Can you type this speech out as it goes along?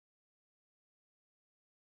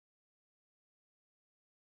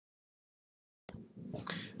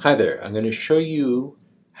Hi there, I'm going to show you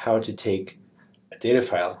how to take a data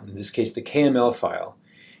file, in this case the KML file,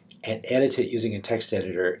 and edit it using a text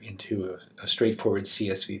editor into a straightforward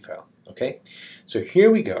CSV file. Okay, so here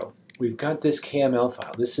we go. We've got this KML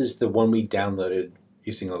file. This is the one we downloaded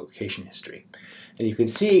using a location history. And you can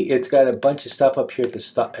see it's got a bunch of stuff up here at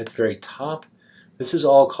the very top. This is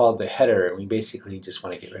all called the header, and we basically just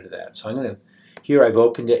want to get rid of that. So I'm going to, here I've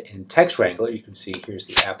opened it in Text Wrangler. You can see here's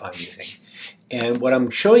the app I'm using. And what I'm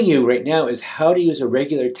showing you right now is how to use a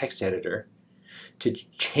regular text editor to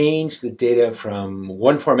change the data from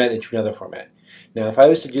one format into another format. Now, if I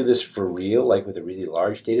was to do this for real, like with a really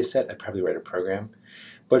large data set, I'd probably write a program.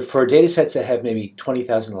 But for data sets that have maybe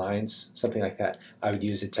 20,000 lines, something like that, I would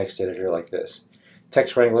use a text editor like this.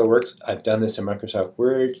 Text Wrangler works. I've done this in Microsoft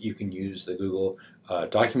Word. You can use the Google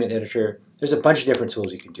document editor. There's a bunch of different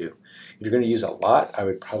tools you can do. If you're going to use a lot, I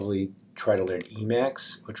would probably try to learn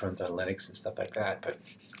Emacs, which runs on Linux and stuff like that. But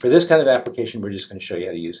for this kind of application, we're just going to show you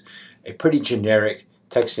how to use a pretty generic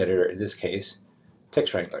text editor, in this case,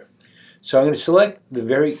 Text Wrangler. So I'm going to select the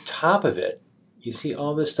very top of it. You see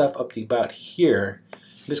all this stuff up to about here.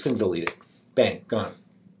 I'm just going to delete it. Bang, gone.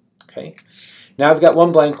 Okay. Now I've got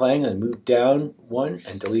one blank line. I'm going to move down one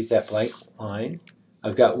and delete that blank line.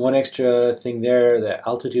 I've got one extra thing there, the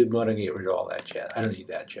altitude mode. I'm going to get rid of all that jazz. I don't need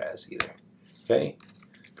that jazz either. Okay.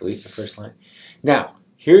 Delete the first line. Now,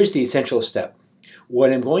 here's the essential step.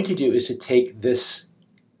 What I'm going to do is to take this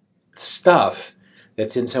stuff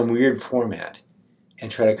that's in some weird format and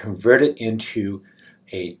try to convert it into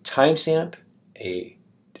a timestamp, a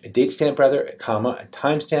date stamp rather, a comma, a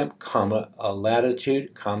timestamp, comma, a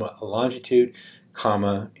latitude, comma, a longitude,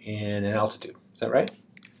 comma, and an altitude. Is that right?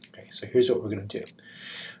 Okay, so here's what we're going to do.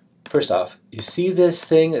 First off, you see this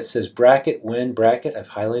thing that says bracket, when, bracket? I've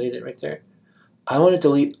highlighted it right there. I want to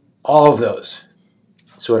delete all of those.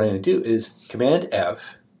 So what I'm going to do is Command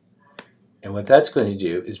F, and what that's going to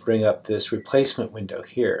do is bring up this replacement window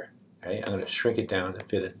here. Okay? I'm going to shrink it down to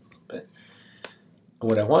fit it. But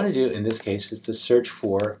what I want to do in this case is to search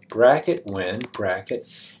for bracket, when,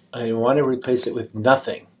 bracket. I want to replace it with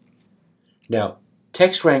nothing. Now,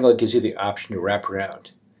 Text Wrangler gives you the option to wrap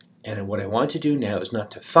around. And what I want to do now is not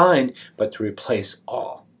to find, but to replace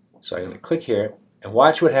all. So I'm going to click here and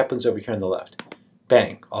watch what happens over here on the left.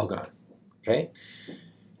 Bang, all gone. Okay.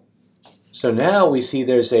 So now we see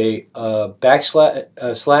there's a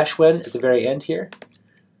slash when at the very end here.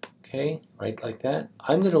 Okay, right like that.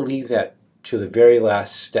 I'm going to leave that to the very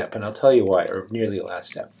last step, and I'll tell you why, or nearly the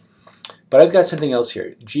last step. But I've got something else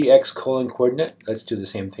here. GX colon coordinate. Let's do the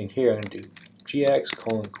same thing here. I'm going to do GX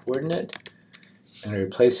colon coordinate. I'm going to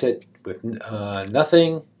replace it with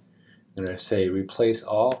nothing. I'm going to say replace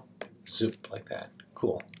all. Zoop, like that.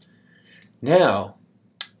 Cool. Now,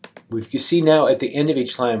 you see now at the end of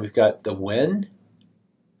each line we've got the when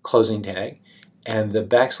closing tag and the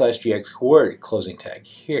backslash GX coord closing tag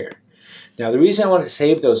here. Now the reason I want to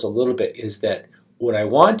save those a little bit is that what I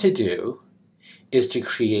want to do is to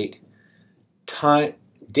create time,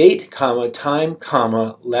 date, comma, time,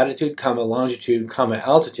 comma, latitude, comma, longitude, comma,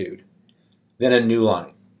 altitude, then a new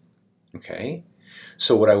line. Okay?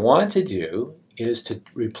 So what I want to do is to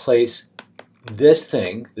replace this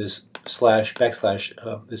thing, this slash,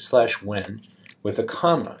 backslash, this slash when, with a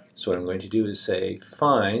comma. So what I'm going to do is say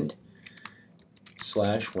find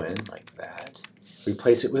slash when, like that.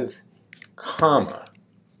 Replace it with comma,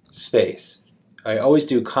 space. I always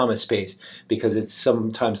do comma space because it's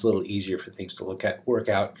sometimes a little easier for things to look at, work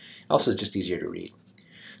out. Also, it's just easier to read.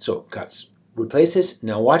 So, guys, replace this.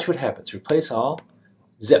 Now watch what happens. Replace all,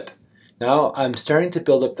 zip. Now I'm starting to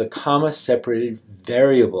build up the comma separated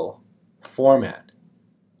variable format.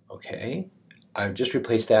 Okay, I've just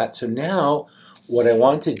replaced that. So now what I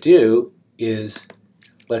want to do is,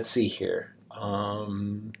 let's see here.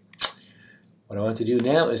 What I want to do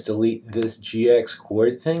now is delete this GX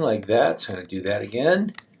coord thing like that. So I'm going to do that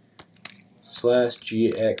again. Slash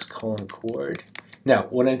GX colon coord. Now,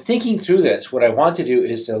 when I'm thinking through this, what I want to do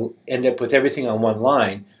is to end up with everything on one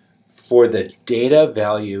line for the data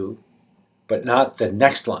value, but not the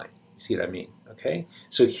next line. You see what I mean? Okay.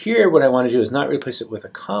 So here, what I want to do is not replace it with a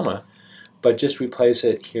comma, but just replace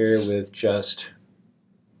it here with just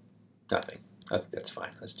nothing. I think that's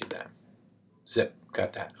fine. Let's do that. Zip.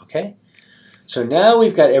 Got that. Okay. So now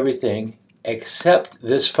we've got everything except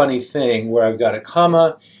this funny thing where I've got a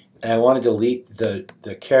comma and I want to delete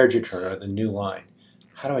the carriage return or the new line.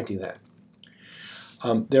 How do I do that?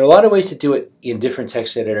 There are a lot of ways to do it in different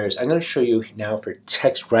text editors. I'm going to show you now for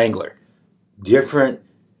Text Wrangler. Different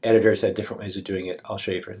editors have different ways of doing it. I'll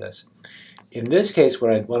show you for this. In this case,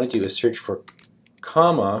 what I want to do is search for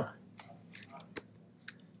comma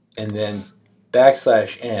and then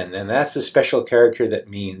 \n, and that's the special character that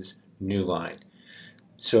means new line.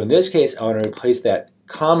 So in this case, I want to replace that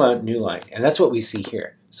comma new line, and that's what we see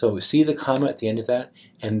here. So we see the comma at the end of that,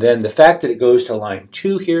 and then the fact that it goes to line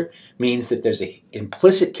 2 here means that there's an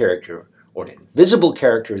implicit character or an invisible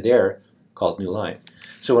character there called new line.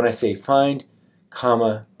 So when I say find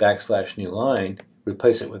comma \new line,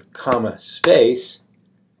 replace it with comma space,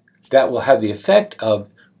 that will have the effect of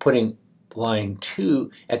putting line 2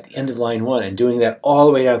 at the end of line 1 and doing that all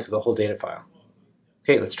the way down through the whole data file.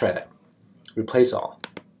 Okay, let's try that. Replace all.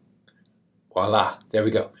 Voila, there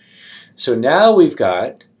we go. So now we've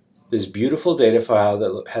got this beautiful data file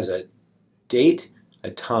that has a date,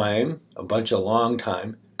 a time, a bunch of long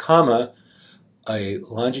time, comma, a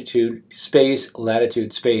longitude, space,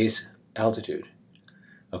 latitude, space, altitude.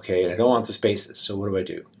 Okay, and I don't want the spaces, so what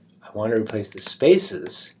do? I want to replace the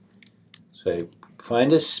spaces. So I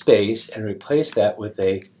find a space and replace that with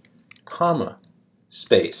a comma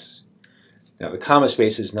space. Now the comma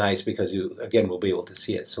space is nice because you, again, will be able to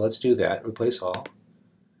see it. So let's do that, replace all.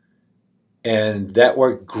 And that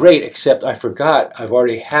worked great, except I forgot I've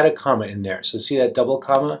already had a comma in there. So see that double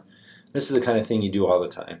comma? This is the kind of thing you do all the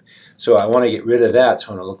time. So I want to get rid of that, so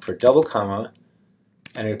I want to look for double comma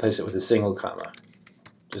and replace it with a single comma,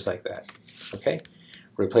 just like that. Okay?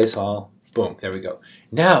 Replace all, boom, there we go.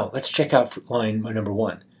 Now let's check out line number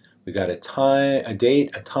 1. We got a time, a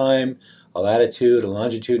date, a time, a latitude, a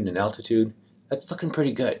longitude, and an altitude. That's looking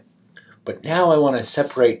pretty good. But now I want to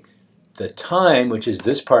separate the time, which is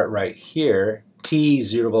this part right here,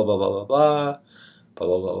 T0 blah blah blah blah blah, blah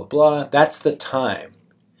blah blah blah blah. That's the time.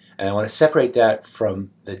 And I want to separate that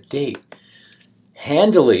from the date.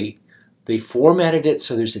 Handily, they formatted it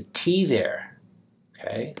so there's a T there.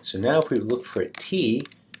 Okay, so now if we look for a T,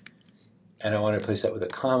 and I want to replace that with a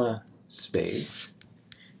comma space,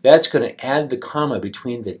 that's going to add the comma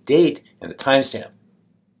between the date and the timestamp.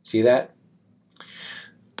 See that?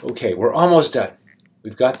 Okay, we're almost done.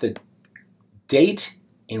 We've got the date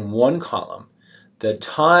in one column, the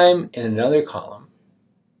time in another column,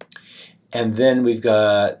 and then we've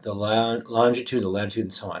got the longitude, the latitude,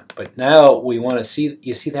 and so on. But now we want to see,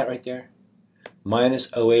 you see that right there?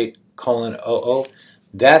 -08:00.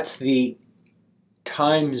 That's the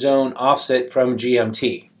time zone offset from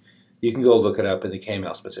GMT. You can go look it up in the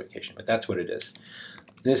KML specification, but that's what it is.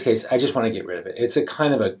 In this case, I just want to get rid of it. It's a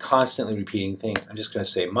kind of a constantly repeating thing. I'm just going to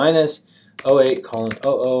say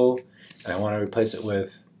 -08:00, and I want to replace it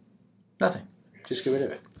with nothing. Just get rid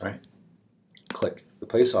of it, right? Click,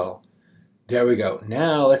 replace all. There we go.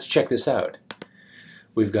 Now let's check this out.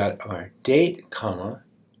 We've got our date, comma,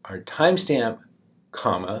 our timestamp,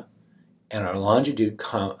 comma, and our longitude,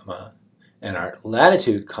 comma, and our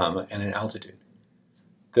latitude, comma, and an altitude.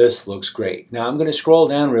 This looks great. Now I'm going to scroll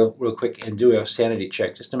down real quick and do a sanity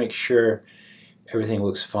check just to make sure everything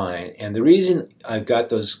looks fine. And the reason I've got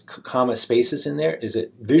those comma spaces in there is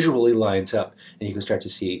it visually lines up, and you can start to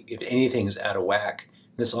see if anything's out of whack.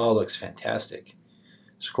 This all looks fantastic.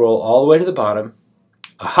 Scroll all the way to the bottom.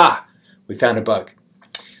 Aha! We found a bug.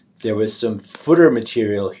 There was some footer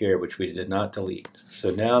material here which we did not delete.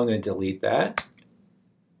 So now I'm going to delete that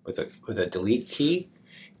with a delete key.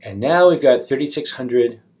 And now we've got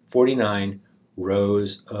 3,649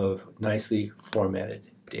 rows of nicely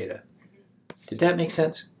formatted data. Did that make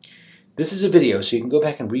sense? This is a video, so you can go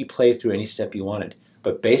back and replay through any step you wanted.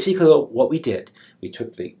 But basically what we did, we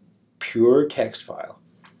took the pure text file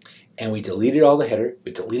and we deleted all the header,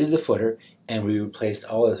 we deleted the footer, and we replaced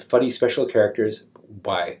all the funny special characters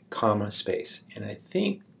by comma space. And I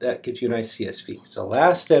think that gives you a nice CSV. So the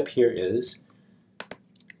last step here is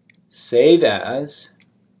save as,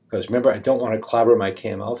 because remember I don't want to clobber my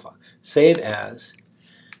KML file. Save as,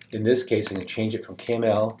 in this case I'm going to change it from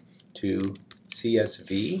KML to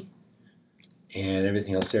CSV, and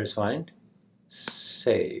everything else there is fine.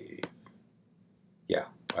 Save. Yeah,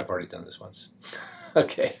 I've already done this once.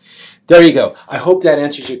 Okay, there you go. I hope that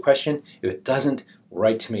answers your question. If it doesn't,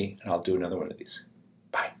 write to me and I'll do another one of these.